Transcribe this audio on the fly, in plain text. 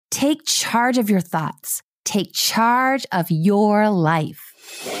Take charge of your thoughts. Take charge of your life.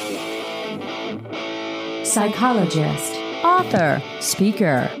 Psychologist, author,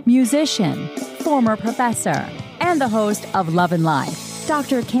 speaker, musician, former professor, and the host of Love and Life,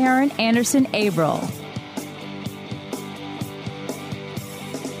 Dr. Karen Anderson Averill.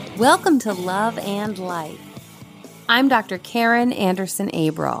 Welcome to Love and Life. I'm Dr. Karen Anderson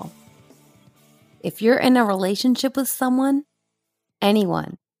Averill. If you're in a relationship with someone,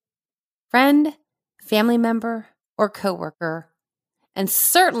 anyone, friend, family member, or coworker, and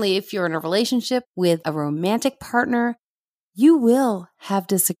certainly if you're in a relationship with a romantic partner, you will have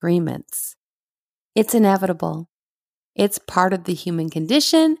disagreements. It's inevitable. It's part of the human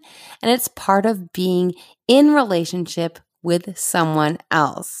condition, and it's part of being in relationship with someone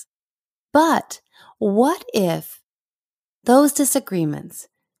else. But what if those disagreements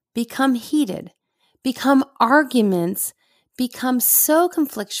become heated, become arguments, become so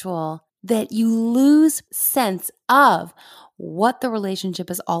conflictual that you lose sense of what the relationship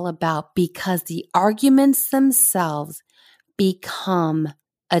is all about because the arguments themselves become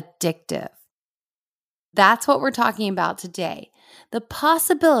addictive? That's what we're talking about today. The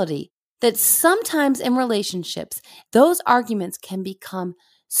possibility that sometimes in relationships, those arguments can become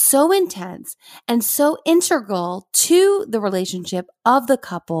so intense and so integral to the relationship of the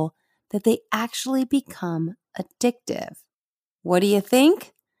couple that they actually become addictive. What do you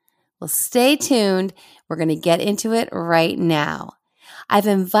think? Well, stay tuned. We're going to get into it right now. I've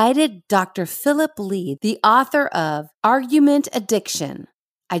invited Dr. Philip Lee, the author of Argument Addiction,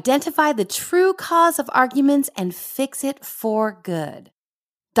 Identify the True Cause of Arguments and Fix It for Good.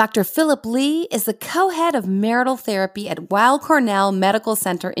 Dr. Philip Lee is the co-head of marital therapy at Weill Cornell Medical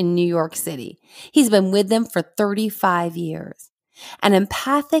Center in New York City. He's been with them for 35 years. An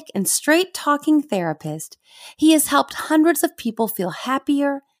empathic and straight-talking therapist, he has helped hundreds of people feel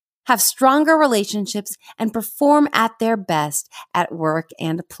happier, have stronger relationships, and perform at their best at work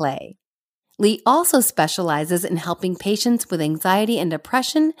and play. Lee also specializes in helping patients with anxiety and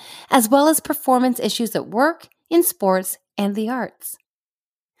depression, as well as performance issues at work, in sports, and the arts.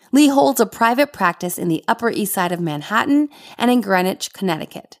 Lee holds a private practice in the Upper East Side of Manhattan and in Greenwich,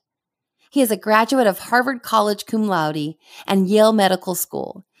 Connecticut. He is a graduate of Harvard College cum laude and Yale Medical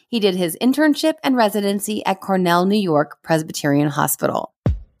School. He did his internship and residency at Cornell, New York Presbyterian Hospital.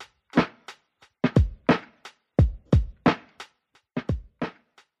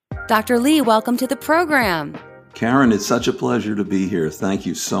 Dr. Lee, welcome to the program. Karen, it's such a pleasure to be here. Thank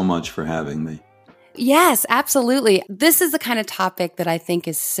you so much for having me. Yes, absolutely. This is the kind of topic that I think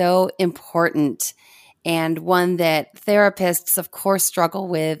is so important and one that therapists, of course, struggle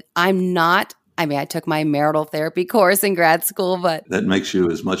with. I took my marital therapy course in grad school, but... That makes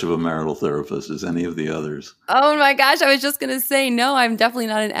you as much of a marital therapist as any of the others. Oh my gosh, I was just going to say, no, I'm definitely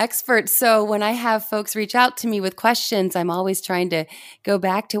not an expert. So when I have folks reach out to me with questions, I'm always trying to go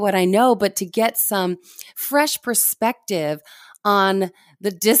back to what I know, but to get some fresh perspective on the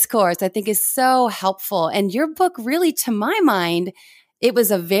discourse, I think is so helpful. And your book really, to my mind, it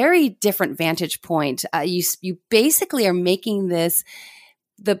was a very different vantage point. You basically are making this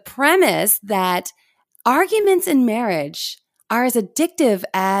the premise that arguments in marriage are as addictive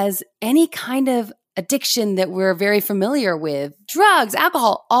as any kind of addiction that we're very familiar with. Drugs,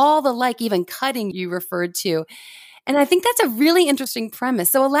 alcohol, all the like, even cutting you referred to. And I think that's a really interesting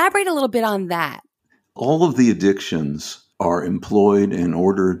premise. So elaborate a little bit on that. All of the addictions are employed in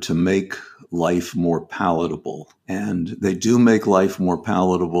order to make life more palatable. And they do make life more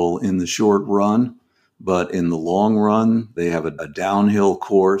palatable in the short run, but in the long run, they have a downhill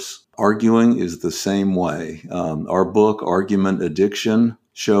course. Arguing is the same way. Our book, Argument Addiction,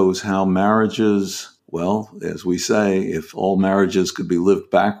 shows how marriages, well, as we say, if all marriages could be lived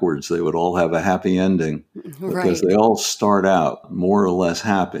backwards, they would all have a happy ending. Because They all start out more or less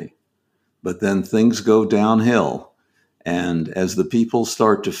happy. But then things go downhill. And as the people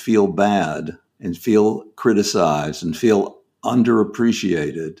start to feel bad and feel criticized and feel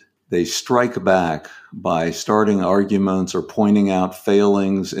underappreciated, they strike back by starting arguments or pointing out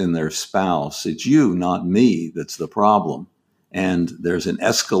failings in their spouse. It's you, not me, that's the problem. And there's an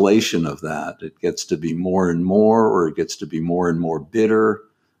escalation of that. It gets to be more and more, or it gets to be more and more bitter,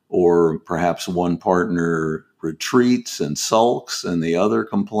 or perhaps one partner retreats and sulks and the other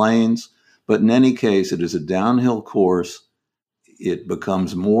complains. But in any case, it is a downhill course. It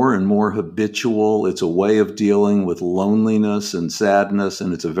becomes more and more habitual. It's a way of dealing with loneliness and sadness,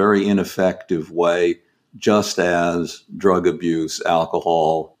 and it's a very ineffective way, just as drug abuse,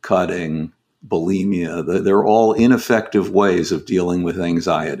 alcohol, cutting, bulimia. They're all ineffective ways of dealing with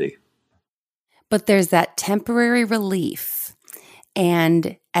anxiety. But there's that temporary relief.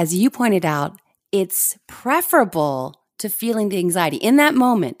 And as you pointed out, it's preferable to feeling the anxiety. In that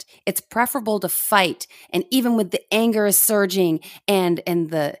moment, it's preferable to fight. And even with the anger is surging and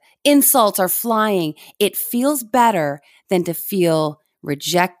the insults are flying, it feels better than to feel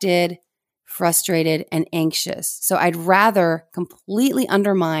rejected, frustrated, and anxious. So I'd rather completely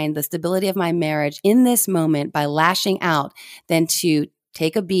undermine the stability of my marriage in this moment by lashing out than to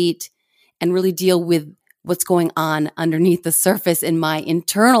take a beat and really deal with what's going on underneath the surface in my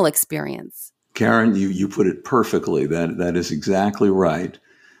internal experience. Karen, you put it perfectly. That is exactly right.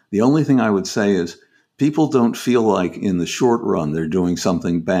 The only thing I would say is people don't feel like in the short run they're doing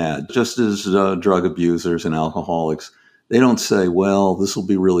something bad. Just as drug abusers and alcoholics, they don't say, well, this will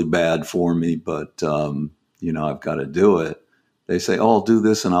be really bad for me, but, I've got to do it. They say, oh, I'll do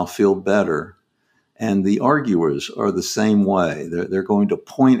this and I'll feel better. And the arguers are the same way. They're going to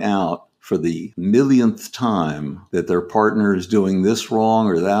point out for the millionth time that their partner is doing this wrong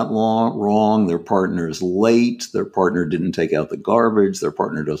or that wrong. Their partner is late. Their partner didn't take out the garbage. Their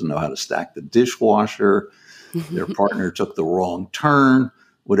partner doesn't know how to stack the dishwasher. Their partner took the wrong turn,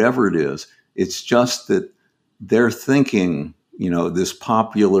 whatever it is. It's just that they're thinking, this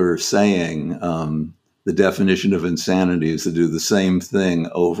popular saying, the definition of insanity is to do the same thing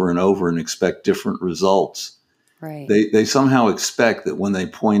over and over and expect different results. Right. They somehow expect that when they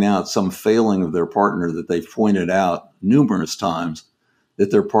point out some failing of their partner that they've pointed out numerous times,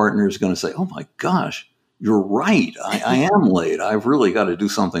 that their partner is going to say, oh my gosh, you're right. I am late. I've really got to do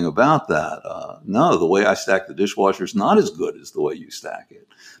something about that. No, the way I stack the dishwasher is not as good as the way you stack it.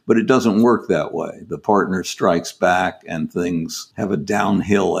 But it doesn't work that way. The partner strikes back and things have a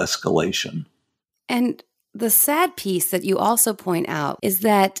downhill escalation. And the sad piece that you also point out is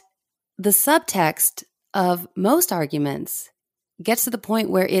that the subtext of most arguments gets to the point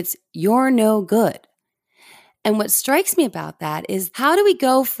where it's you're no good. And what strikes me about that is how do we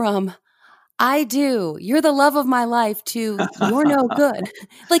go from I do, you're the love of my life to you're no good?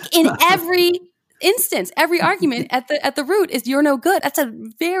 Like in every instance, every argument at the root is you're no good. That's a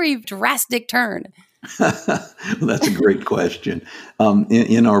very drastic turn. That's a great question.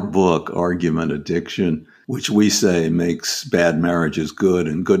 In our book, Argument Addiction, which we say makes bad marriages good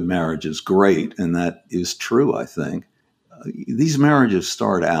and good marriages great, and that is true, I think. These marriages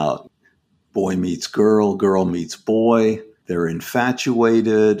start out, boy meets girl, girl meets boy, they're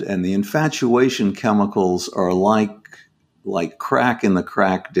infatuated, and the infatuation chemicals are like crack in the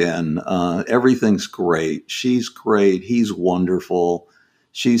crack den. Everything's great. She's great. He's wonderful.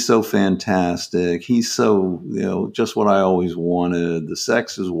 She's so fantastic. He's so, just what I always wanted. The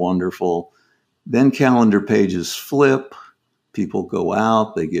sex is wonderful. Then calendar pages flip. People go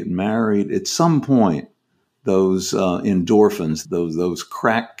out. They get married. At some point, those endorphins, those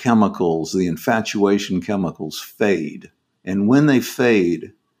crack chemicals, the infatuation chemicals fade. And when they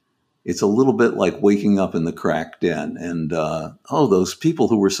fade, it's a little bit like waking up in the crack den. And, those people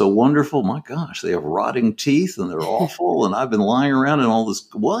who were so wonderful, my gosh, they have rotting teeth and they're awful. And I've been lying around in all this.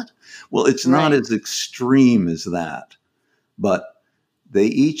 What? Well, it's not as extreme as that. But they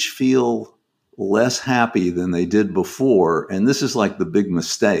each feel less happy than they did before. And this is like the big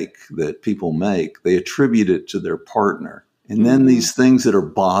mistake that people make. They attribute it to their partner. And then these things that are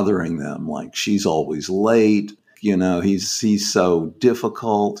bothering them, like she's always late, he's so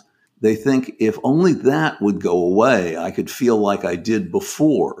difficult. They think if only that would go away, I could feel like I did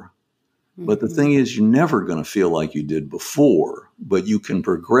before. But the thing is, you're never going to feel like you did before, but you can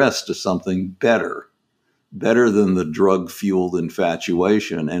progress to something better than the drug-fueled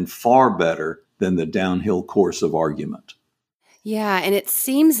infatuation and far better than the downhill course of argument. Yeah, and it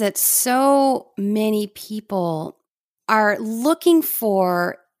seems that so many people are looking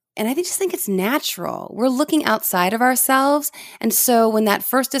for, and I just think it's natural. We're looking outside of ourselves. And so when that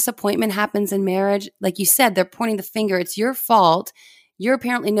first disappointment happens in marriage, like you said, they're pointing the finger. It's your fault. You're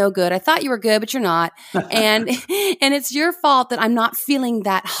apparently no good. I thought you were good, but you're not. And it's your fault that I'm not feeling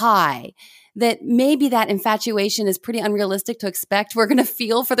that high. That maybe that infatuation is pretty unrealistic to expect we're going to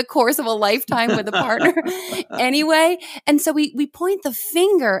feel for the course of a lifetime with a partner anyway. And so we point the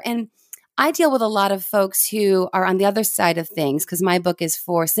finger, and I deal with a lot of folks who are on the other side of things because my book is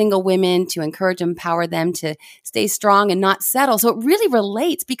for single women to encourage and empower them to stay strong and not settle. So it really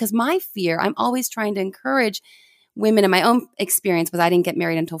relates because my fear, I'm always trying to encourage women. In my own experience was I didn't get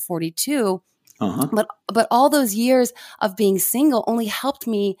married until 42. But all those years of being single only helped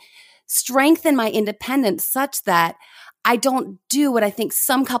me strengthen my independence such that I don't do what I think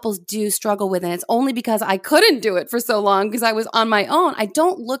some couples do struggle with. And it's only because I couldn't do it for so long because I was on my own. I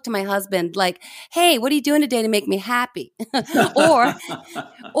don't look to my husband like, hey, what are you doing today to make me happy?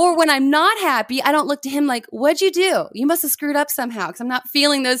 or when I'm not happy, I don't look to him like, what'd you do? You must have screwed up somehow because I'm not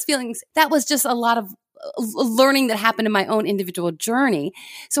feeling those feelings. That was just a lot of learning that happened in my own individual journey.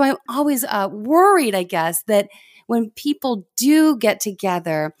 So I'm always worried, I guess, that when people do get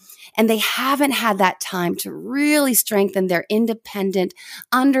together and they haven't had that time to really strengthen their independent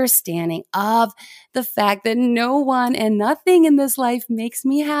understanding of the fact that no one and nothing in this life makes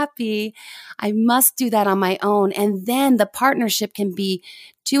me happy, I must do that on my own. And then the partnership can be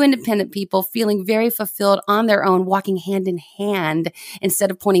two independent people feeling very fulfilled on their own, walking hand in hand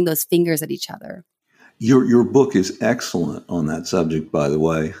instead of pointing those fingers at each other. Your book is excellent on that subject, by the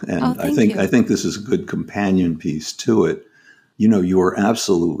way, and I think this is a good companion piece to it. You are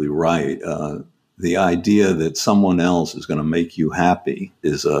absolutely right. The idea that someone else is going to make you happy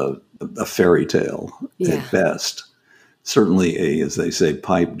is a fairy tale at best. Certainly as they say,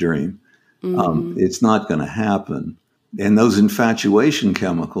 pipe dream. Mm-hmm. It's not going to happen. And those infatuation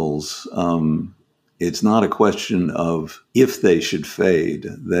chemicals, it's not a question of if they should fade.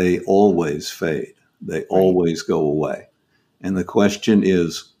 They always fade. They always go away. And the question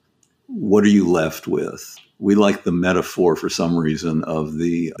is, what are you left with? We like the metaphor for some reason of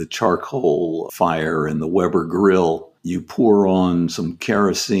the charcoal fire in the Weber grill. You pour on some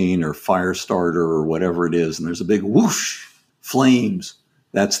kerosene or fire starter or whatever it is, and there's a big whoosh, flames.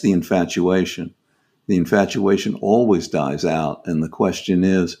 That's the infatuation. The infatuation always dies out. And the question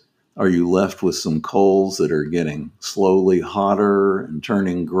is, are you left with some coals that are getting slowly hotter and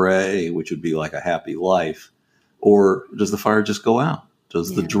turning gray, which would be like a happy life? Or does the fire just go out?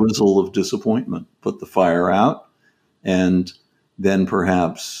 Does the drizzle of disappointment put the fire out? And then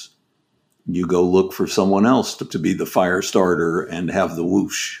perhaps you go look for someone else to be the fire starter and have the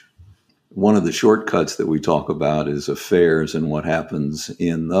whoosh. One of the shortcuts that we talk about is affairs and what happens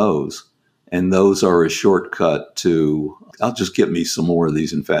in those. And those are a shortcut to, I'll just get me some more of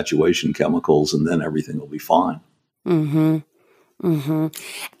these infatuation chemicals and then everything will be fine. Mm-hmm. Mm-hmm.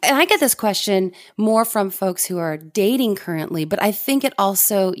 And I get this question more from folks who are dating currently, but I think it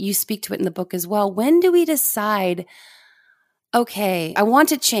also, you speak to it in the book as well. When do we decide, okay, I want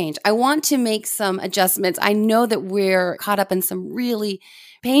to change. I want to make some adjustments. I know that we're caught up in some really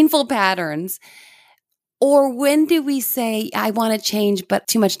painful patterns. Or when do we say, I want to change, but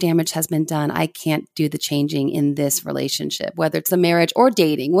too much damage has been done. I can't do the changing in this relationship, whether it's a marriage or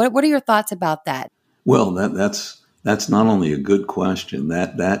dating. What are your thoughts about that? Well, that's not only a good question.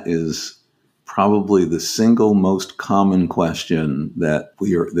 That is probably the single most common question that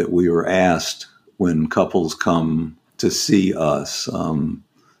we are asked when couples come to see us.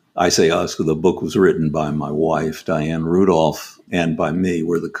 I say us because the book was written by my wife, Diane Rudolph, and by me.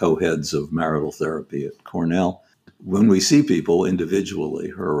 We're the co-heads of marital therapy at Cornell. When we see people individually,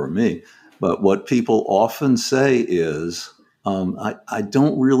 her or me, but what people often say is, I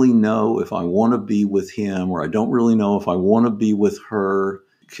don't really know if I want to be with him, or I don't really know if I want to be with her.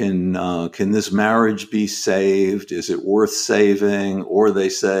 Can this marriage be saved? Is it worth saving? Or they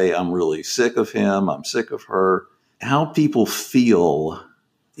say, I'm really sick of him. I'm sick of her. How people feel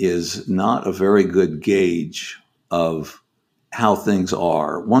is not a very good gauge of how things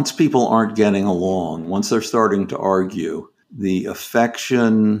are. Once people aren't getting along, once they're starting to argue, the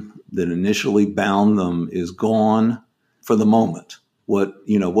affection that initially bound them is gone for the moment. What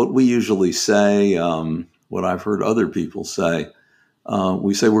we usually say, what I've heard other people say,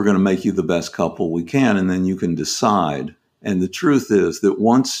 we say we're going to make you the best couple we can, and then you can decide. And the truth is that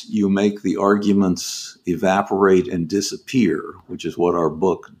once you make the arguments evaporate and disappear, which is what our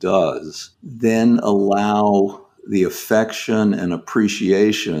book does, then allow the affection and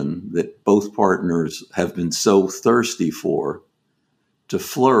appreciation that both partners have been so thirsty for to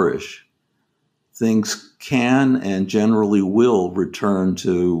flourish. Things can and generally will return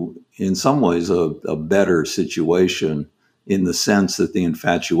to, in some ways, a better situation, in the sense that the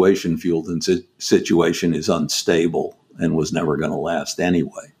infatuation-fueled situation is unstable and was never going to last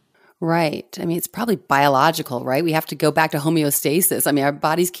anyway. Right. I mean, it's probably biological, right? We have to go back to homeostasis. I mean, our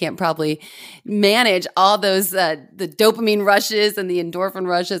bodies can't probably manage all those, the dopamine rushes and the endorphin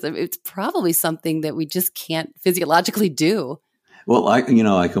rushes. It's probably something that we just can't physiologically do. Well,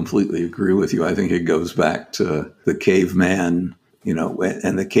 I completely agree with you. I think it goes back to the caveman,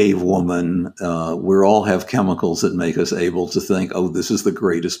 and the cave woman. We all have chemicals that make us able to think, oh, this is the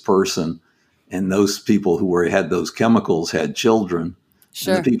greatest person. And those people who had those chemicals had children.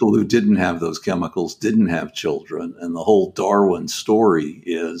 Sure. And the people who didn't have those chemicals didn't have children. And the whole Darwin story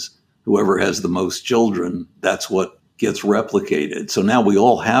is whoever has the most children, that's what gets replicated. So now we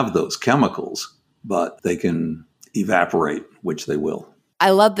all have those chemicals, but they can evaporate, which they will.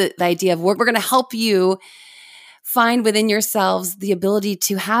 I love the idea of we're going to help you find within yourselves the ability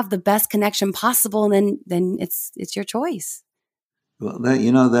to have the best connection possible, and then it's your choice. Well,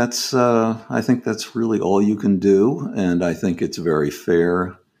 that's I think that's really all you can do, and I think it's very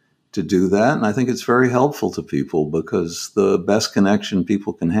fair to do that, and I think it's very helpful to people because the best connection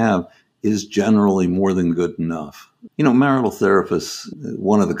people can have is generally more than good enough. Marital therapists,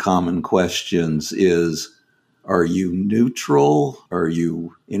 one of the common questions is, are you neutral? Are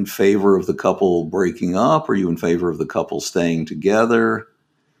you in favor of the couple breaking up? Are you in favor of the couple staying together?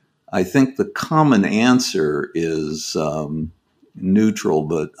 I think the common answer is neutral,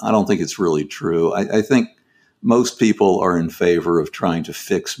 but I don't think it's really true. I think most people are in favor of trying to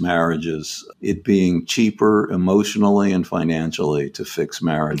fix marriages, it being cheaper emotionally and financially to fix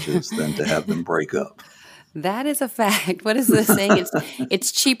marriages than to have them break up. That is a fact. What is the saying?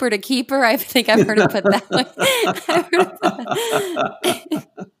 It's cheaper to keep her. I think I've heard it put that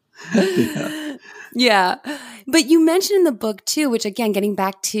way. Yeah. But you mentioned in the book too, which again, getting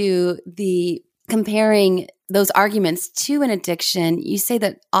back to the comparing those arguments to an addiction, you say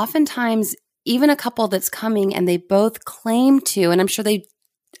that oftentimes even a couple that's coming and they both claim to, and I'm sure they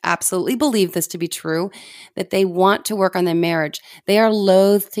absolutely believe this to be true, that they want to work on their marriage, they are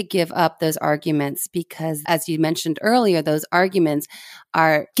loath to give up those arguments because, as you mentioned earlier, those arguments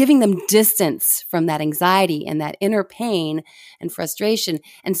are giving them distance from that anxiety and that inner pain and frustration.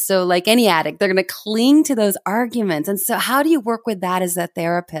 And so, like any addict, they're going to cling to those arguments. And so how do you work with that as a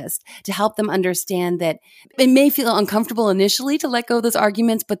therapist to help them understand that it may feel uncomfortable initially to let go of those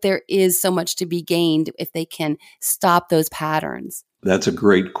arguments, but there is so much to be gained if they can stop those patterns? That's a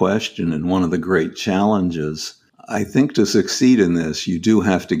great question and one of the great challenges. I think to succeed in this, you do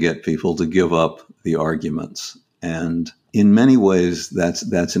have to get people to give up the arguments. And in many ways,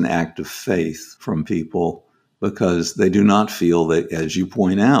 that's an act of faith from people because they do not feel that, as you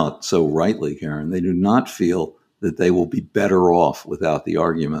point out so rightly, Karen, they do not feel that they will be better off without the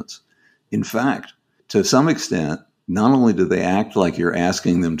arguments. In fact, to some extent, not only do they act like you're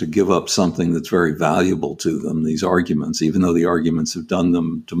asking them to give up something that's very valuable to them, these arguments, even though the arguments have done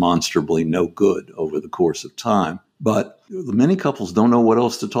them demonstrably no good over the course of time, but many couples don't know what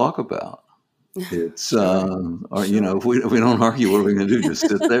else to talk about. It's, if we don't argue, what are we going to do? Just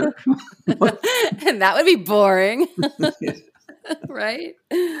sit there? And that would be boring. Right?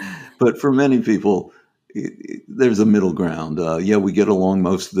 But for many people, there's a middle ground. We get along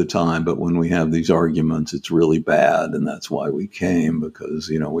most of the time, but when we have these arguments, it's really bad. And that's why we came, because,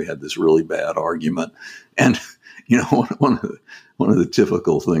 we had this really bad argument. And, one of the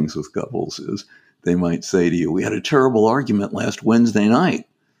typical things with couples is they might say to you, we had a terrible argument last Wednesday night.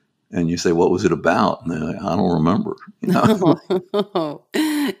 And you say, what was it about? And they're like, I don't remember.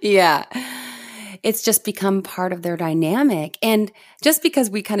 Yeah. It's just become part of their dynamic. And just because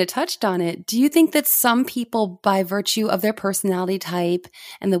we kind of touched on it, do you think that some people, by virtue of their personality type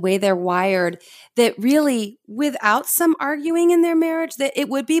and the way they're wired, that really, without some arguing in their marriage, that it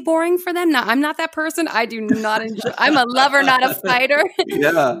would be boring for them? Now, I'm not that person. I do not enjoy, I'm a lover, not a fighter.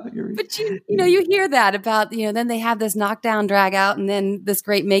 Yeah. But you hear that about, then they have this knockdown, drag out, and then this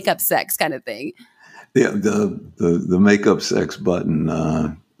great makeup sex kind of thing. Yeah. The makeup sex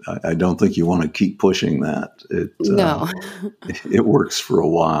button, I don't think you want to keep pushing that. No. It works for a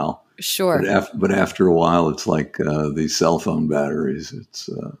while. Sure. But after a while, it's like these cell phone batteries. It's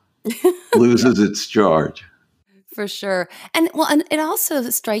loses its charge. For sure. And it also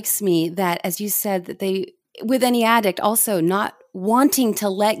strikes me that, as you said, that they, with any addict, also not wanting to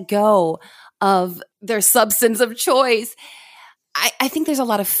let go of their substance of choice. I think there's a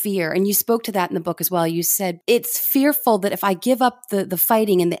lot of fear, and you spoke to that in the book as well. You said it's fearful that if I give up the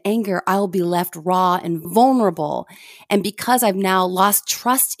fighting and the anger, I'll be left raw and vulnerable. And because I've now lost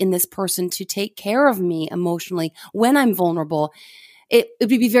trust in this person to take care of me emotionally when I'm vulnerable, it would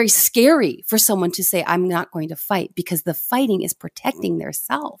be very scary for someone to say, I'm not going to fight, because the fighting is protecting their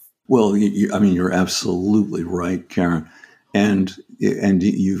self. Well, you're absolutely right, Karen. And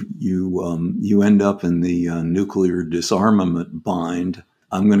you end up in the nuclear disarmament bind.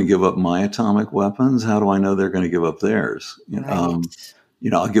 I'm going to give up my atomic weapons. How do I know they're going to give up theirs? Right.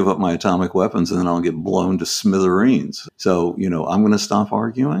 I'll give up my atomic weapons and then I'll get blown to smithereens. So, I'm going to stop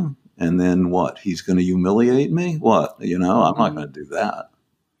arguing. And then what? He's going to humiliate me? What? I'm not going to do that.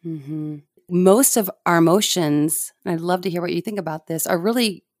 Mm-hmm. Most of our emotions, and I'd love to hear what you think about this, are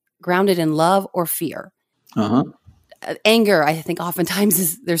really grounded in love or fear. Uh-huh. Anger, I think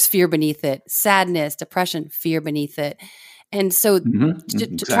oftentimes there's fear beneath it. Sadness, depression, fear beneath it. And so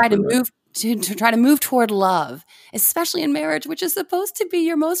to try to to try to move toward love, especially in marriage, which is supposed to be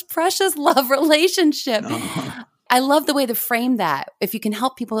your most precious love relationship. Uh-huh. I love the way to frame that. If you can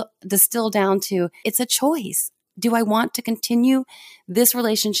help people distill down to, it's a choice. Do I want to continue this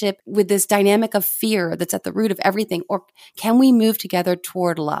relationship with this dynamic of fear that's at the root of everything? Or can we move together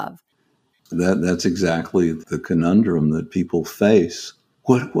toward love? That's exactly the conundrum that people face.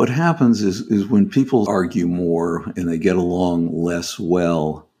 What happens is when people argue more and they get along less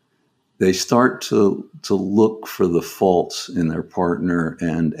well, they start to look for the faults in their partner,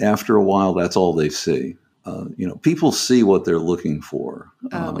 and after a while, that's all they see. People see what they're looking for.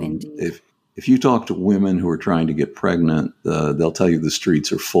 Indeed. If you talk to women who are trying to get pregnant, they'll tell you the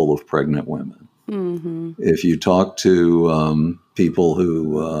streets are full of pregnant women. Mm-hmm. If you talk to people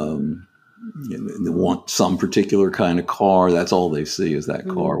who they want some particular kind of car, that's all they see is that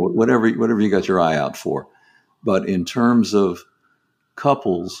car. Mm-hmm. Whatever you got your eye out for. But in terms of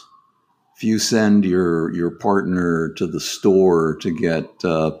couples, if you send your partner to the store to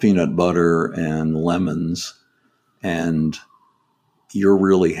get peanut butter and lemons, and you're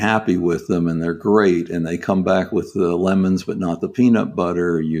really happy with them and they're great, and they come back with the lemons but not the peanut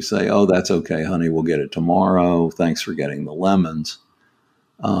butter, you say, oh, that's okay, honey, we'll get it tomorrow. Thanks for getting the lemons.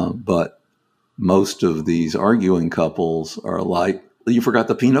 But most of these arguing couples are like, you forgot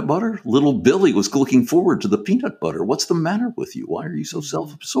the peanut butter? Little Billy was looking forward to the peanut butter. What's the matter with you? Why are you so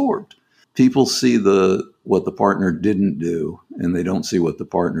self-absorbed? People see what the partner didn't do, and they don't see what the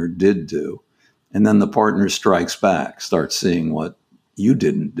partner did do. And then the partner strikes back, starts seeing what you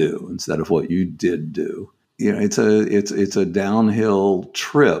didn't do instead of what you did do. It's a downhill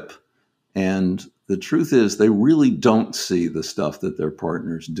trip. And the truth is, they really don't see the stuff that their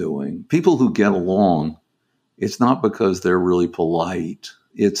partner's doing. People who get along, it's not because they're really polite.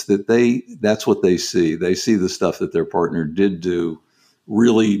 It's that that's what they see. They see the stuff that their partner did do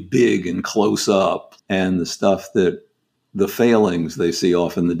really big and close up, and the failings they see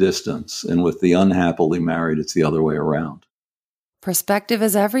off in the distance. And with the unhappily married, it's the other way around. Perspective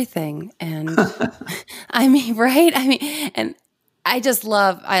is everything. And I mean, right? I mean, and I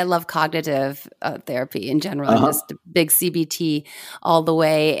love cognitive therapy in general. I'm just a big CBT all the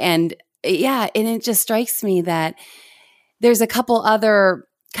way. And yeah, and it just strikes me that there's a couple other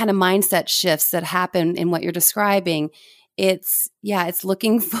kind of mindset shifts that happen in what you're describing. It's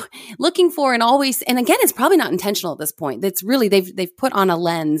looking for and always, and again, it's probably not intentional at this point. It's really, they've put on a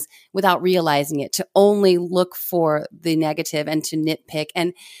lens without realizing it to only look for the negative and to nitpick.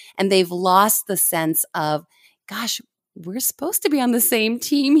 And they've lost the sense of, gosh, we're supposed to be on the same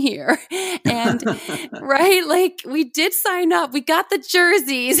team here. And right, like we did sign up, we got the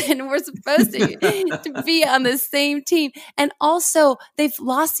jerseys, and we're supposed to be on the same team. And also they've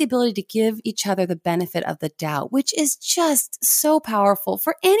lost the ability to give each other the benefit of the doubt, which is just so powerful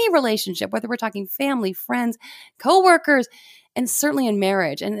for any relationship, whether we're talking family, friends, coworkers, and certainly in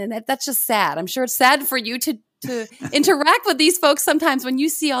marriage. And that's just sad. I'm sure it's sad for you to interact with these folks sometimes when you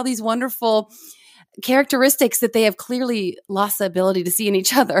see all these wonderful characteristics that they have clearly lost the ability to see in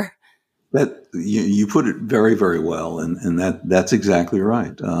each other. That you put it very, very well, and that's exactly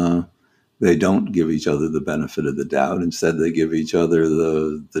right. They don't give each other the benefit of the doubt. Instead, they give each other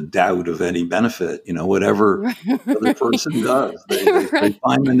the doubt of any benefit. Whatever the other person does, they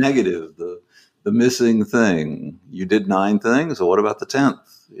find the negative, the missing thing. You did 9 things, so what about the 10th?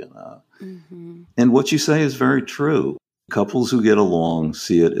 Mm-hmm. And what you say is very true. Couples who get along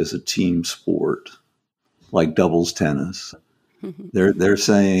see it as a team sport, like doubles tennis. They're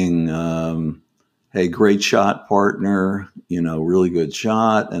saying, hey, great shot, partner, really good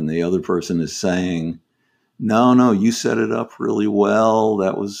shot. And the other person is saying, no, you set it up really well.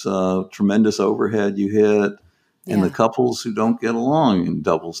 That was tremendous overhead you hit. Yeah. And the couples who don't get along in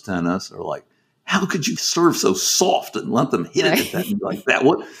doubles tennis are like, how could you serve so soft and let them hit it like that?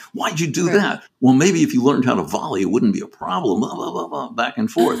 Why'd you do that? Well, maybe if you learned how to volley, it wouldn't be a problem, blah, blah, blah, blah, back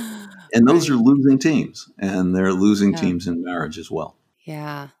and forth. And those are losing teams, and they're losing teams in marriage as well.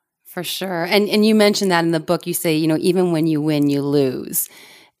 Yeah, for sure. And you mentioned that in the book. You say, even when you win, you lose.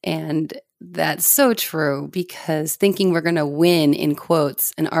 And that's so true, because thinking we're going to win, in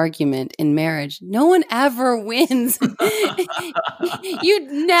quotes, an argument in marriage, no one ever wins.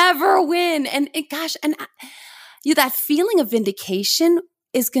 You never win. And gosh, and that feeling of vindication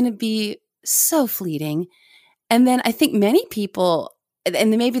is going to be so fleeting. And then I think many people, and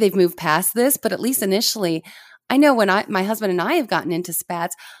maybe they've moved past this, but at least initially, I know when my husband and I have gotten into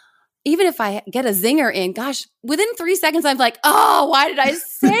spats, even if I get a zinger in, gosh, within 3 seconds, I'm like, oh, why did I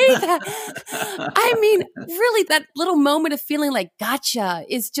say that? I mean, really, that little moment of feeling like gotcha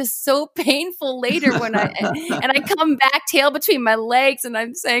is just so painful later when I come back tail between my legs and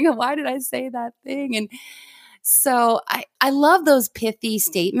I'm saying, why did I say that thing? And so I love those pithy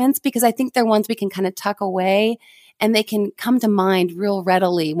statements because I think they're ones we can kind of tuck away and they can come to mind real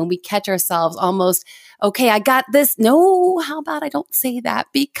readily when we catch ourselves almost, okay, I got this. No, how about I don't say that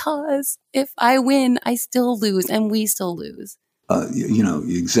because if I win, I still lose and we still lose. You're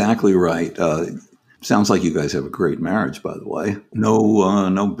exactly right. Sounds like you guys have a great marriage, by the way.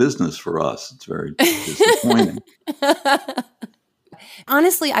 No business for us. It's very disappointing.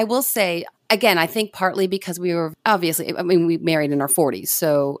 Honestly, I will say, again, I think partly because we were we married in our 40s.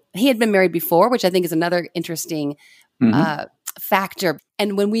 So he had been married before, which I think is another interesting factor.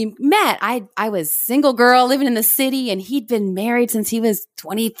 And when we met, I was single girl living in the city and he'd been married since he was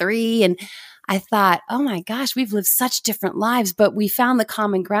 23. And I thought, oh my gosh, we've lived such different lives, but we found the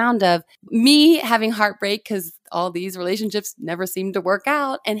common ground of me having heartbreak because all these relationships never seemed to work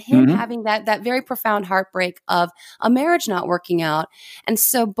out and him having that very profound heartbreak of a marriage not working out. And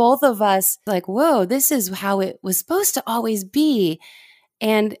so both of us like, whoa, this is how it was supposed to always be.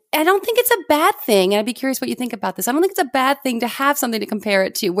 And I don't think it's a bad thing. And I'd be curious what you think about this. I don't think it's a bad thing to have something to compare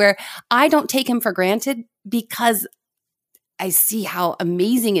it to where I don't take him for granted because I see how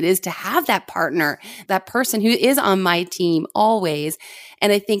amazing it is to have that partner, that person who is on my team always.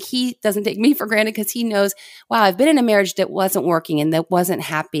 And I think he doesn't take me for granted because he knows, wow, I've been in a marriage that wasn't working and that wasn't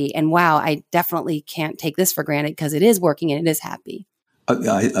happy. And wow, I definitely can't take this for granted because it is working and it is happy.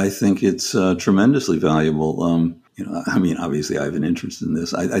 I think it's tremendously valuable. Obviously I have an interest in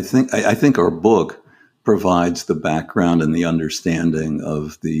this. I think our book provides the background and the understanding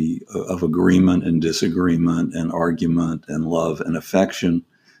of agreement and disagreement and argument and love and affection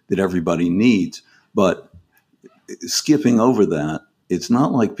that everybody needs. But skipping over that, it's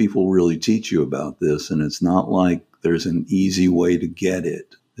not like people really teach you about this, and it's not like there's an easy way to get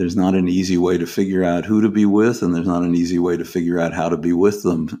it. There's not an easy way to figure out who to be with, and there's not an easy way to figure out how to be with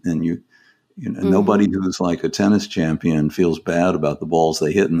them. And nobody who's like a tennis champion feels bad about the balls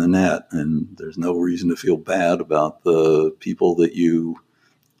they hit in the net. And there's no reason to feel bad about the people that you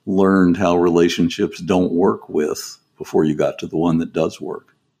learned how relationships don't work with before you got to the one that does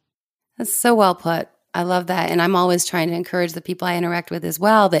work. That's so well put. I love that. And I'm always trying to encourage the people I interact with as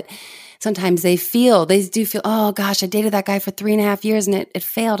well that sometimes they do feel, oh gosh, I dated that guy for 3.5 years and it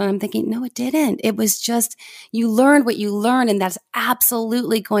failed. And I'm thinking, no, it didn't. It was just, you learned what you learned. And that's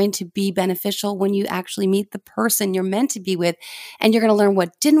absolutely going to be beneficial when you actually meet the person you're meant to be with. And you're going to learn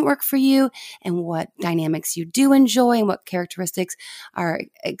what didn't work for you and what dynamics you do enjoy and what characteristics are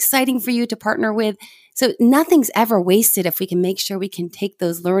exciting for you to partner with. So nothing's ever wasted if we can make sure we can take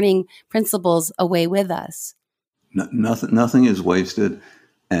those learning principles away with us. Nothing is wasted.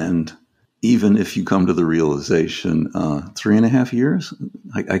 And even if you come to the realization, 3.5 years,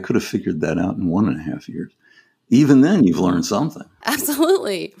 I could have figured that out in 1.5 years. Even then, you've learned something.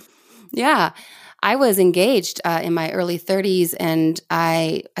 Absolutely. Yeah. I was engaged in my early 30s, and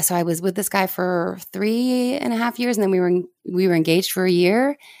I was with this guy for 3.5 years, and then we were engaged for a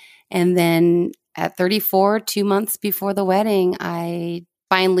year. And then at 34, 2 months before the wedding, I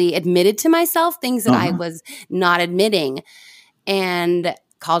finally admitted to myself things that I was not admitting and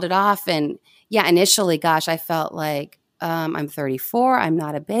called it off. And yeah, initially, gosh, I felt like I'm 34. I'm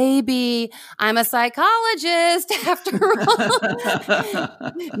not a baby. I'm a psychologist after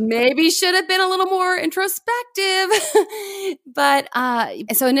all. Maybe should have been a little more introspective. But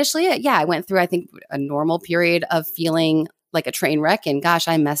so initially, I went through, I think, a normal period of feeling like a train wreck. And gosh,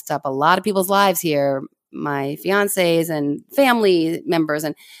 I messed up a lot of people's lives here, my fiancés and family members.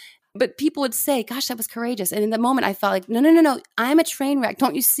 But people would say, gosh, that was courageous. And in the moment I felt like, no, I'm a train wreck.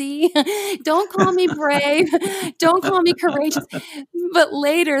 Don't you see? Don't call me brave. Don't call me courageous. But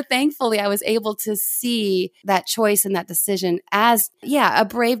later, thankfully, I was able to see that choice and that decision as, a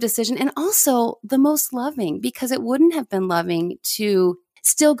brave decision. And also the most loving, because it wouldn't have been loving to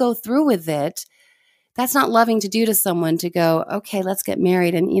still go through with it. That's not loving to do to someone to go, okay, let's get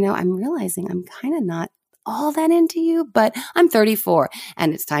married. And, I'm realizing I'm kind of not all that into you, but I'm 34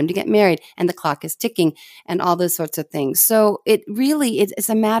 and it's time to get married and the clock is ticking and all those sorts of things. So it really, it's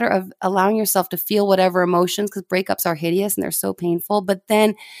a matter of allowing yourself to feel whatever emotions, because breakups are hideous and they're so painful, but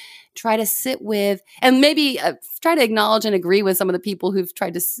then try to sit with and maybe try to acknowledge and agree with some of the people who've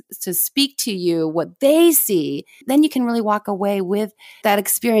tried to speak to you what they see. Then you can really walk away with that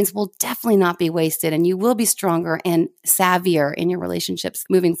experience will definitely not be wasted and you will be stronger and savvier in your relationships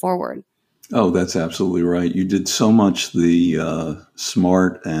moving forward. Oh, that's absolutely right. You did so much the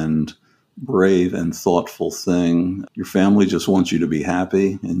smart and brave and thoughtful thing. Your family just wants you to be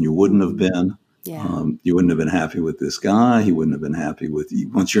happy, and you wouldn't have been. Yeah. You wouldn't have been happy with this guy. He wouldn't have been happy with you.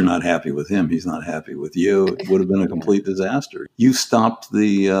 Once you're not happy with him, he's not happy with you. It would have been a complete disaster. You stopped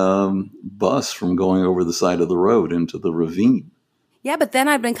the bus from going over the side of the road into the ravine. Yeah, but then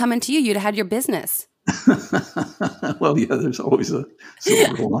I'd been coming to you. You'd had your business. Well, yeah, there's always a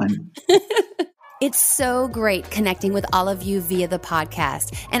silver lining. It's so great connecting with all of you via the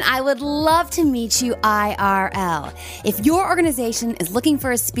podcast, and I would love to meet you IRL. If your organization is looking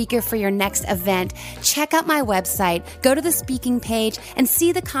for a speaker for your next event, check out my website, go to the speaking page, and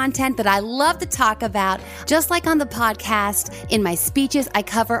see the content that I love to talk about. Just like on the podcast, in my speeches, I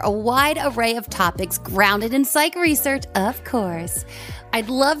cover a wide array of topics grounded in psych research, of course. I'd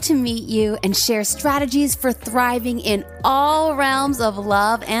love to meet you and share strategies for thriving in all realms of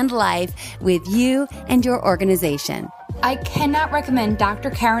love and life with you and your organization. I cannot recommend Dr.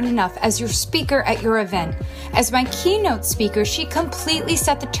 Karen enough as your speaker at your event. As my keynote speaker, she completely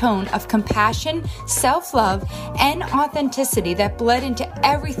set the tone of compassion, self-love, and authenticity that bled into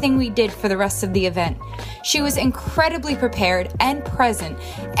everything we did for the rest of the event. She was incredibly prepared and present,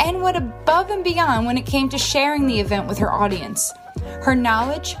 and went above and beyond when it came to sharing the event with her audience. Her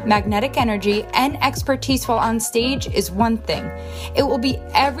knowledge, magnetic energy, and expertise while on stage is one thing. It will be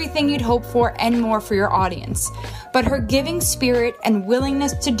everything you'd hope for and more for your audience. But her giving spirit and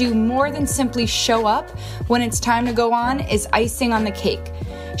willingness to do more than simply show up when it's time to go on is icing on the cake.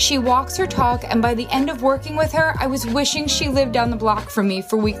 She walks her talk, and by the end of working with her, I was wishing she lived down the block from me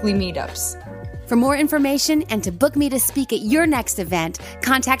for weekly meetups. For more information and to book me to speak at your next event,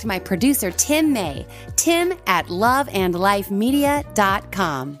 contact my producer, Tim May,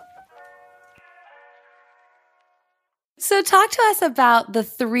 tim@loveandlifemedia.com. So talk to us about the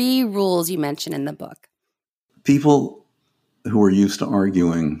 3 rules you mentioned in the book. People who are used to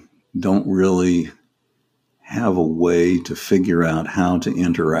arguing don't really have a way to figure out how to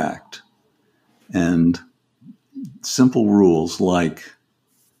interact. And simple rules like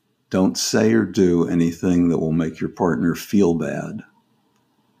don't say or do anything that will make your partner feel bad.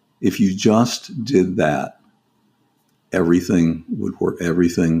 If you just did that, everything would work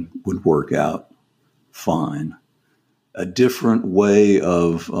out fine. A different way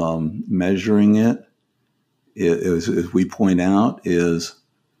of measuring it, as we point out, is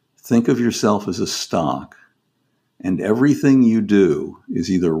think of yourself as a stock, and everything you do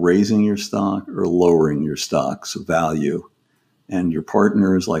is either raising your stock or lowering your stock's value. And your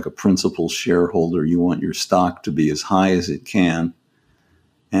partner is like a principal shareholder. You want your stock to be as high as it can.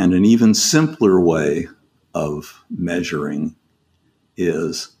 And an even simpler way of measuring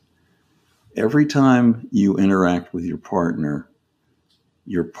is every time you interact with your partner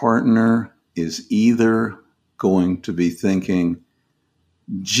is either going to be thinking,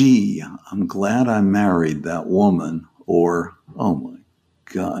 gee, I'm glad I married that woman, or, oh my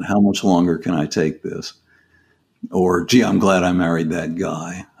God, how much longer can I take this? Or, gee, I'm glad I married that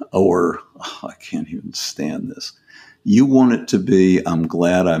guy. Or, oh, I can't even stand this. You want it to be, I'm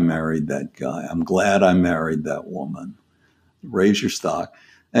glad I married that guy. I'm glad I married that woman. Raise your stock.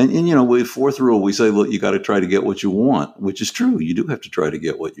 And you know, with 4th rule, we say, look, you got to try to get what you want, which is true. You do have to try to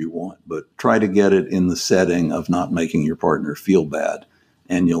get what you want, but try to get it in the setting of not making your partner feel bad,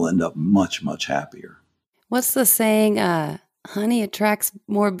 and you'll end up much, much happier. What's the saying? Honey attracts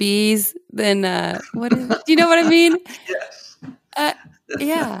more bees than what is? Do you know what I mean? Yes.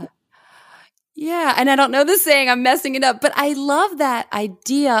 Yeah. Yeah. And I don't know the saying, I'm messing it up, but I love that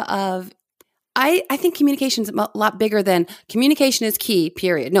idea of, I think communication is a lot bigger than communication is key,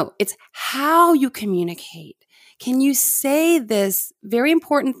 period. No, it's how you communicate. Can you say this very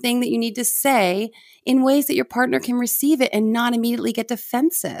important thing that you need to say in ways that your partner can receive it and not immediately get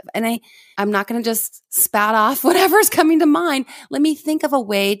defensive? And I'm not going to just spout off whatever's coming to mind. Let me think of a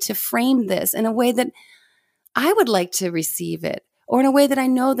way to frame this in a way that I would like to receive it, or in a way that I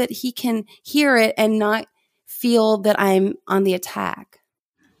know that he can hear it and not feel that I'm on the attack.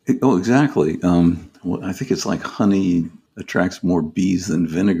 Oh, exactly. Well, I think it's like honey attracts more bees than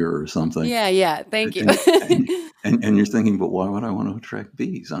vinegar or something. Yeah. Thank you. And you're thinking, but why would I want to attract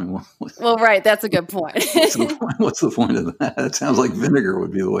bees? I mean, well, right. That's a good point. What's the point of that? It sounds like vinegar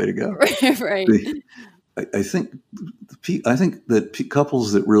would be the way to go. Right. I think that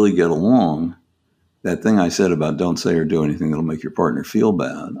couples that really get along, that thing I said about don't say or do anything that'll make your partner feel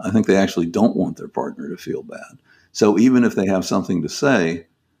bad, I think they actually don't want their partner to feel bad. So even if they have something to say,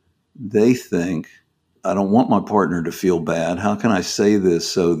 they think, I don't want my partner to feel bad. How can I say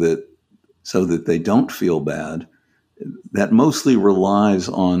this so that they don't feel bad? That mostly relies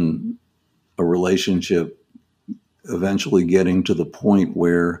on a relationship eventually getting to the point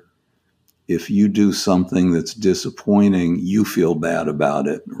where if you do something that's disappointing, you feel bad about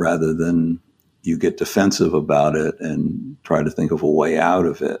it rather than you get defensive about it and try to think of a way out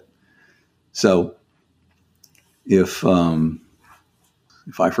of it. So if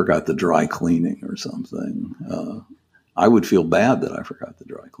I forgot the dry cleaning or something, I would feel bad that I forgot the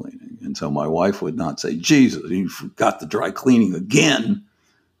dry cleaning. And so my wife would not say, Jesus, you forgot the dry cleaning again,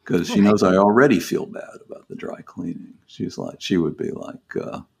 because she knows I already feel bad about the dry cleaning. She would be like,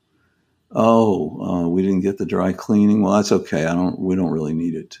 we didn't get the dry cleaning. Well, that's okay. We don't really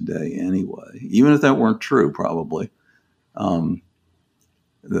need it today anyway. Even if that weren't true, probably.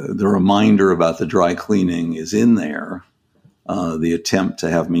 The reminder about the dry cleaning is in there, the attempt to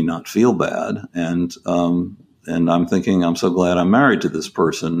have me not feel bad. And I'm thinking, I'm so glad I'm married to this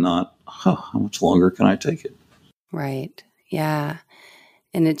person, not, how much longer can I take it? Right. Yeah.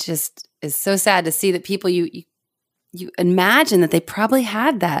 And it just is so sad to see that people you imagine that they probably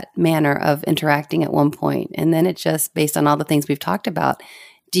had that manner of interacting at one point, and then it just, based on all the things we've talked about,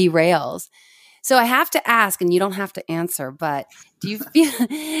 derails. So I have to ask, and you don't have to answer, but do you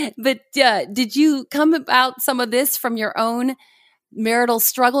feel, did you come about some of this from your own marital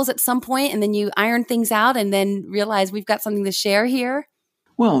struggles at some point, and then you iron things out and then realize we've got something to share here?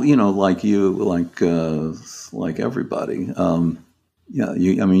 Well, like you, like everybody,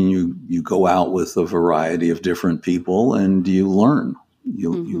 you go out with a variety of different people and you learn.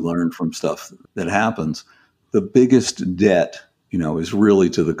 You learn from stuff that happens. The biggest debt, is really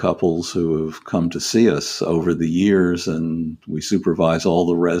to the couples who have come to see us over the years, and we supervise all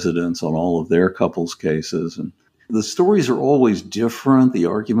the residents on all of their couples' cases. And the stories are always different. The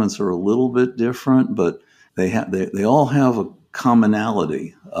arguments are a little bit different, but they all have a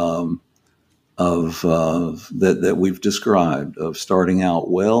commonality that we've described, of starting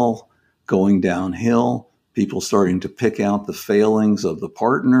out well, going downhill, people starting to pick out the failings of the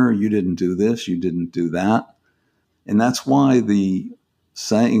partner. You didn't do this, you didn't do that. And that's why the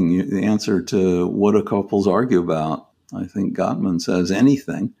answer to what do couples argue about, I think Gottman says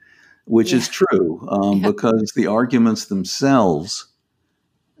anything, which is true, because the arguments themselves,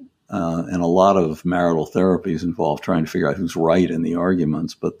 and a lot of marital therapies involve trying to figure out who's right in the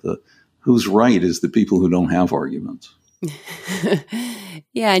arguments, but who's right is the people who don't have arguments.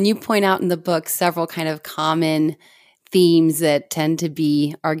 Yeah, and you point out in the book several kind of common themes that tend to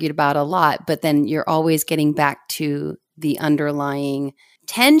be argued about a lot, but then you're always getting back to the underlying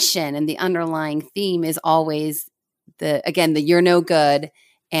tension, and the underlying theme is always the you're no good,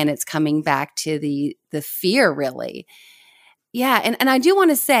 and it's coming back to the fear, really. Yeah. And I do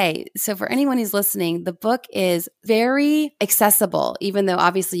want to say, so for anyone who's listening, the book is very accessible, even though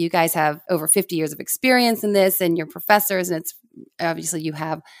obviously you guys have over 50 years of experience in this and you're professors, and it's obviously you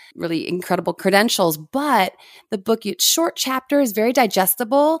have really incredible credentials, but the book, it's short chapters, very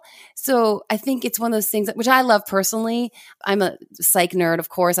digestible. So I think it's one of those things which I love personally. I'm a psych nerd, of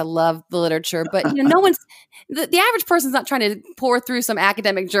course. I love the literature, but no one's, the average person's not trying to pour through some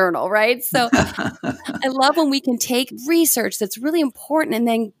academic journal, right? So I love when we can take research that's really important and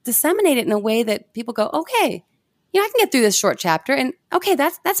then disseminate it in a way that people go, okay, I can get through this short chapter, and okay,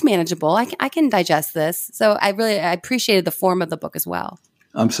 that's manageable. I can digest this. So I appreciated the form of the book as well.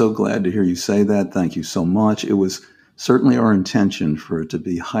 I'm so glad to hear you say that. Thank you so much. It was certainly our intention for it to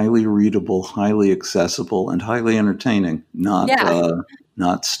be highly readable, highly accessible, and highly entertaining.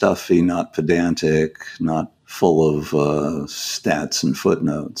 Not stuffy, not pedantic, not full of stats and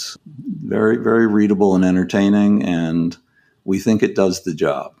footnotes. Very, very readable and entertaining, and we think it does the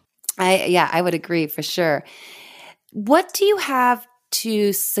job. I would agree for sure. What do you have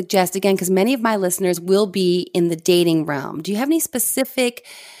to suggest, again, because many of my listeners will be in the dating realm? Do you have any specific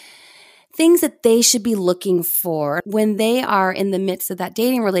things that they should be looking for when they are in the midst of that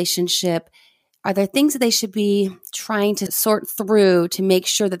dating relationship? Are there things that they should be trying to sort through to make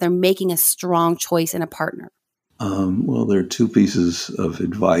sure that they're making a strong choice in a partner? Well, there are two pieces of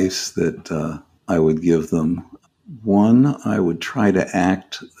advice that I would give them. One, I would try to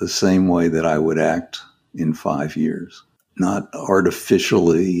act the same way that I would act in 5 years, not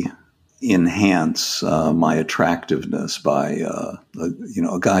artificially enhance my attractiveness by, a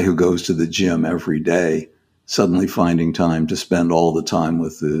guy who goes to the gym every day, suddenly finding time to spend all the time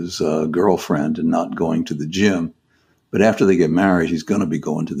with his girlfriend and not going to the gym. But after they get married, he's going to be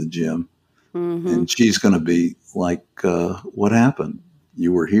going to the gym. Mm-hmm. And she's going to be like, what happened?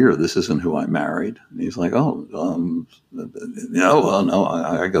 You were here. This isn't who I married. And he's like, I go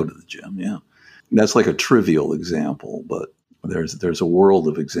to the gym. Yeah. That's like a trivial example, but there's a world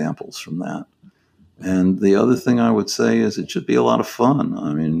of examples from that. And the other thing I would say is it should be a lot of fun.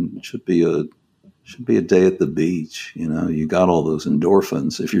 I mean, it should be a day at the beach. You know, you got all those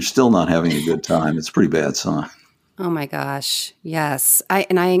endorphins. If you're still not having a good time, it's a pretty bad sign. Oh my gosh. Yes. I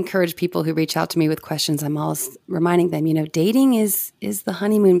encourage people who reach out to me with questions. I'm always reminding them, dating is the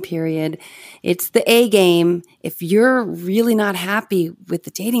honeymoon period. It's the A game. If you're really not happy with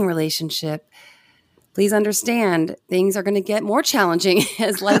the dating relationship, please understand things are going to get more challenging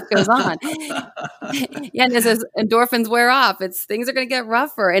as life goes on. Yeah, and as endorphins wear off, things are going to get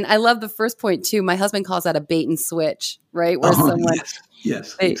rougher. And I love the first point too. My husband calls that a bait and switch, right? Where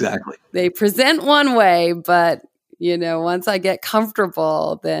yes, exactly. They present one way, but once I get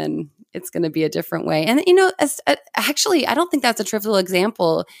comfortable, then it's going to be a different way. And, actually, I don't think that's a trivial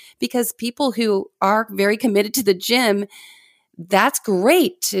example, because people who are very committed to the gym, that's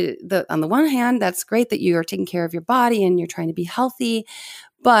great. On the one hand, that's great that you are taking care of your body and you're trying to be healthy.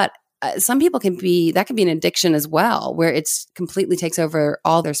 But some people that can be an addiction as well, where it's completely takes over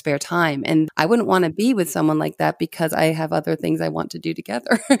all their spare time. And I wouldn't want to be with someone like that because I have other things I want to do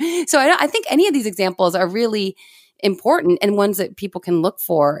together. So I think any of these examples are really important and ones that people can look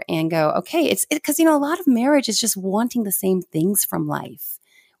for and go, okay, it's because, a lot of marriage is just wanting the same things from life.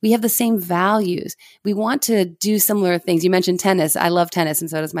 We have the same values. We want to do similar things. You mentioned tennis. I love tennis, and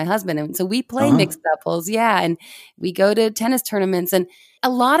so does my husband. And so we play mixed doubles. Yeah. And we go to tennis tournaments, and a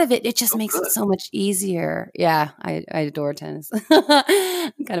lot of it just makes it so much easier. Yeah. I adore tennis.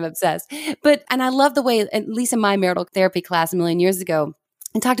 I'm kind of obsessed. And I love the way, at least in my marital therapy class a million years ago,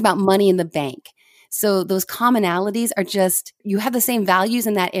 I talked about money in the bank. So those commonalities are just, you have the same values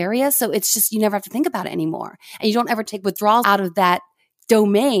in that area. So it's just, you never have to think about it anymore. And you don't ever take withdrawals out of that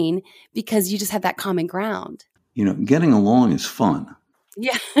domain because you just have that common ground. Getting along is fun.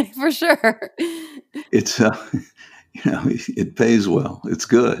 Yeah, for sure. It's, it pays well. It's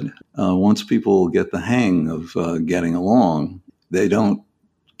good. Once people get the hang of getting along, they don't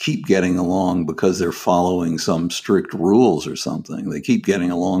keep getting along because they're following some strict rules or something. They keep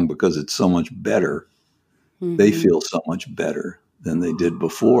getting along because it's so much better. Mm-hmm. They feel so much better than they did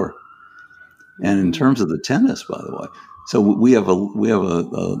before. Mm-hmm. And in terms of the tennis, by the way, so we have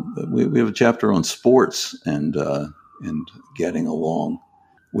a chapter on sports and getting along.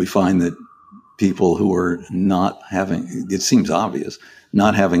 We find that people who are not having, it seems obvious,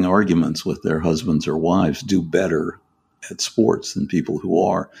 not having arguments with their husbands or wives do better at sports than people who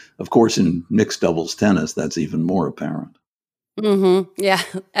are. Of course, in mixed doubles tennis, that's even more apparent. Mm-hmm. Yeah.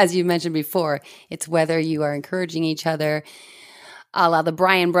 As you mentioned before, it's whether you are encouraging each other, a la the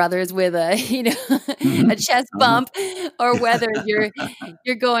Bryan brothers with a a chest bump, or whether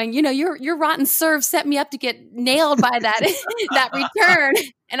you're going, your rotten serve set me up to get nailed by that that return,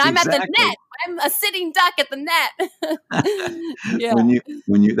 and I'm exactly. At the net. I'm a sitting duck at the net. Yeah.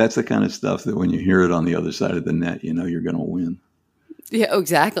 When you that's the kind of stuff that when you hear it on the other side of the net, you're going to win. Yeah,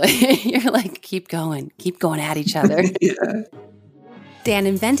 exactly. You're like, keep going at each other. Yeah. Dan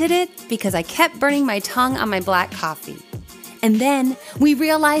invented it because I kept burning my tongue on my black coffee. And then we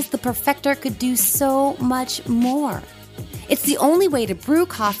realized the Perfector could do so much more. It's the only way to brew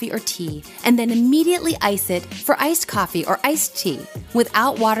coffee or tea and then immediately ice it for iced coffee or iced tea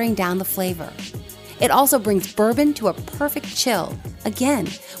without watering down the flavor. It also brings bourbon to a perfect chill, again,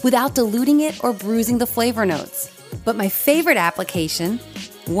 without diluting it or bruising the flavor notes. But my favorite application,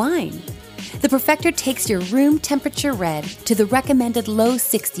 wine. The Perfector takes your room temperature red to the recommended low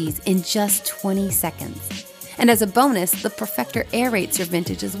 60s in just 20 seconds. And as a bonus, the Perfector aerates your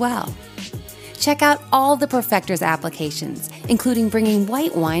vintage as well. Check out all the Perfector's applications, including bringing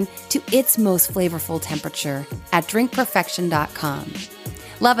white wine to its most flavorful temperature at drinkperfection.com.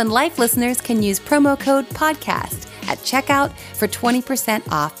 Love and Life listeners can use promo code PODCAST at checkout for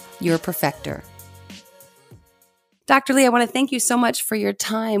 20% off your Perfector. Dr. Lee, I want to thank you so much for your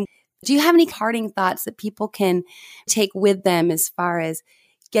time. Do you have any parting thoughts that people can take with them as far as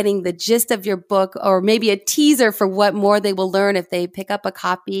getting the gist of your book, or maybe a teaser for what more they will learn if they pick up a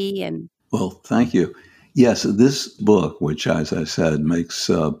copy? Well, thank you. Yes, this book, which, as I said, makes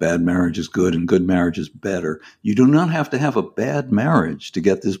bad marriages good and good marriages better. You do not have to have a bad marriage to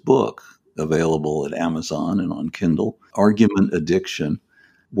get this book, available at Amazon and on Kindle. Argument Addiction.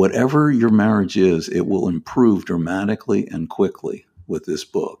 Whatever your marriage is, it will improve dramatically and quickly with this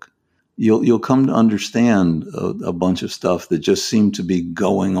book. You'll come to understand a bunch of stuff that just seemed to be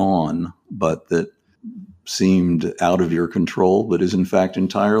going on, but that seemed out of your control, but is in fact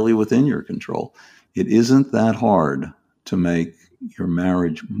entirely within your control. It isn't that hard to make your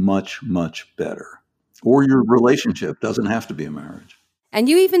marriage much, much better. Or your relationship. Doesn't have to be a marriage. And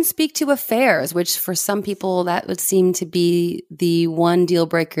you even speak to affairs, which for some people that would seem to be the one deal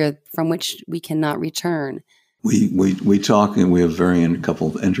breaker from which we cannot return. We talk, and we have a couple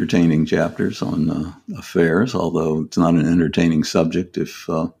of entertaining chapters on affairs, although it's not an entertaining subject if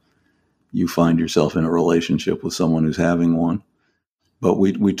you find yourself in a relationship with someone who's having one. But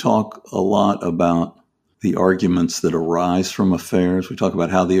we talk a lot about the arguments that arise from affairs. We talk about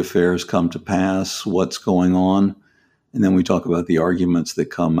how the affairs come to pass, what's going on, and then we talk about the arguments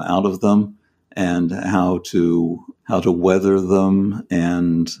that come out of them and how to weather them.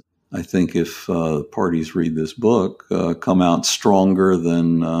 And I think if parties read this book, come out stronger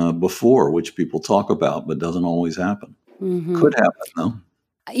than before, which people talk about, but doesn't always happen. Mm-hmm. Could happen, though.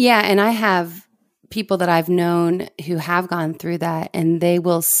 Yeah, and I have people that I've known who have gone through that, and they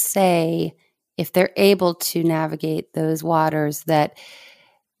will say, if they're able to navigate those waters, that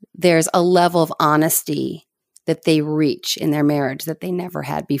there's a level of honesty that they reach in their marriage that they never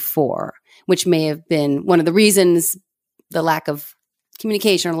had before, which may have been one of the reasons. The lack of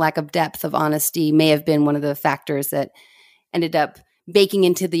communication or lack of depth of honesty may have been one of the factors that ended up baking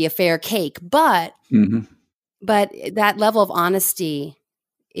into the affair cake. But that level of honesty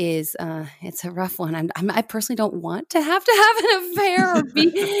is it's a rough one. I personally don't want to have an affair or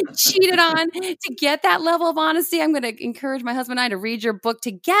be cheated on to get that level of honesty. I'm going to encourage my husband and I to read your book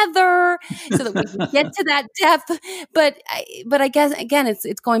together so that we can get to that depth. But I guess again,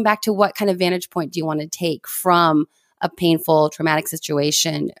 it's going back to what kind of vantage point do you want to take from a painful, traumatic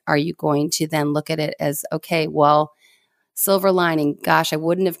situation? Are you going to then look at it as, okay, well, silver lining, gosh, I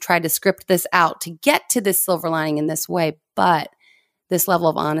wouldn't have tried to script this out to get to this silver lining in this way, but this level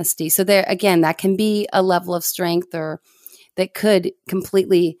of honesty. So there, again, that can be a level of strength or that could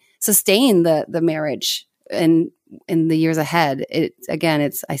completely sustain the marriage in the years ahead.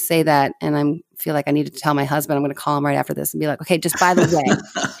 I say that and I feel like I need to tell my husband, I'm going to call him right after this and be like, okay, just by the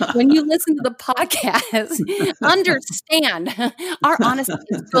way, when you listen to the podcast, understand our honesty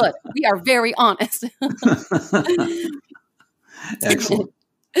is good. We are very honest. Excellent.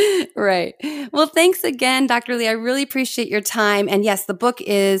 Right. Well, thanks again, Dr. Lee. I really appreciate your time. And yes, the book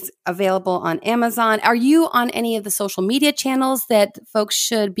is available on Amazon. Are you on any of the social media channels that folks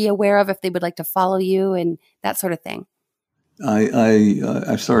should be aware of if they would like to follow you and that sort of thing?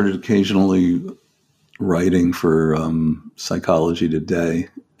 I've started occasionally writing for Psychology Today.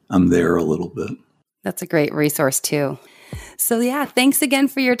 I'm there a little bit. That's a great resource too. So yeah, thanks again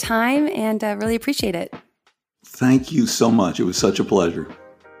for your time and really appreciate it. Thank you so much. It was such a pleasure.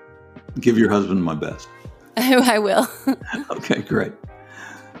 Give your husband my best. I will. Okay, great.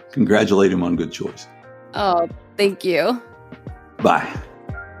 Congratulate him on good choice. Oh, thank you. Bye.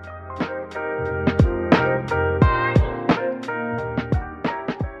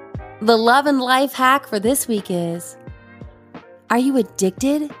 The love and life hack for this week is, are you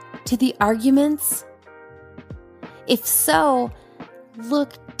addicted to the arguments? If so,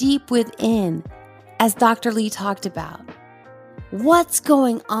 look deep within, as Dr. Lee talked about. What's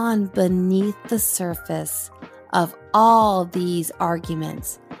going on beneath the surface of all these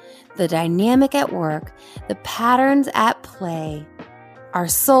arguments? The dynamic at work, the patterns at play are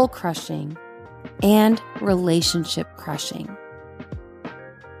soul-crushing and relationship-crushing.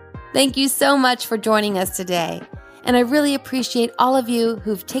 Thank you so much for joining us today. And I really appreciate all of you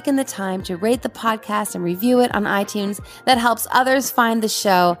who've taken the time to rate the podcast and review it on iTunes. That helps others find the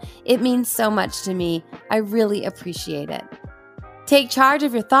show. It means so much to me. I really appreciate it. Take charge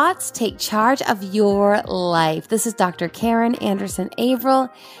of your thoughts. Take charge of your life. This is Dr. Karen Anderson Averill.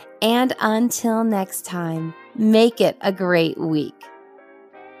 And until next time, make it a great week.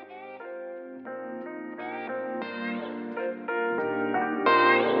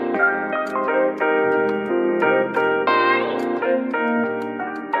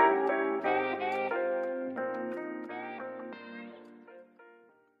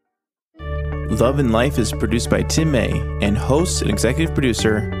 Love and Life is produced by Tim May and host and executive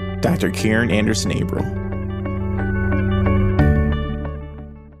producer, Dr. Karen Anderson Averill.